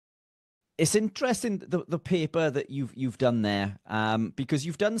it's interesting the paper that you've done there, because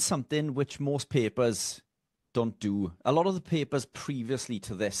you've done something which most papers don't do. A lot of the papers previously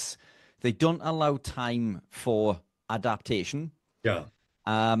to this, they don't allow time for adaptation. Yeah.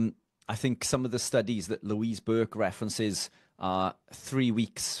 I think some of the studies that Louise Burke references are 3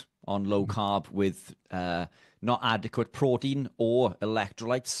 weeks on low carb with not adequate protein or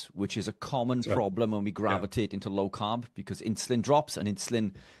electrolytes, which is a common problem when we gravitate into low carb, because insulin drops, and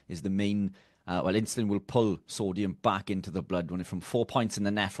insulin is the main, insulin will pull sodium back into the blood when it's from 4 points in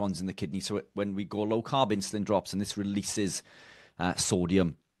the nephrons in the kidney. So when we go low carb, insulin drops, and this releases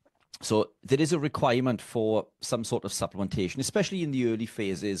sodium. So there is a requirement for some sort of supplementation, especially in the early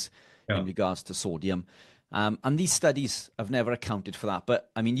phases in regards to sodium. And these studies have never accounted for that. But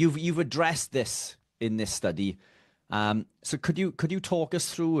I mean, you've addressed this in this study. So could you talk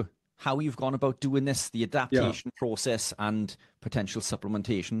us through how you've gone about doing this, the adaptation process and potential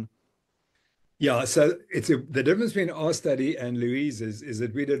supplementation? Yeah, so the difference between our study and Louise's is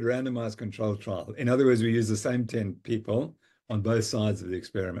that we did a randomized controlled trial. In other words, we used the same 10 people on both sides of the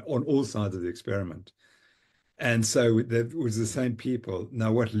experiment, on all sides of the experiment. And so that was the same people.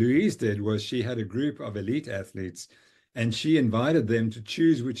 Now, what Louise did was she had a group of elite athletes, and she invited them to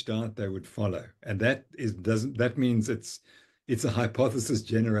choose which diet they would follow. And that means it's a hypothesis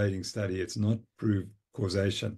generating study. It's not proved causation.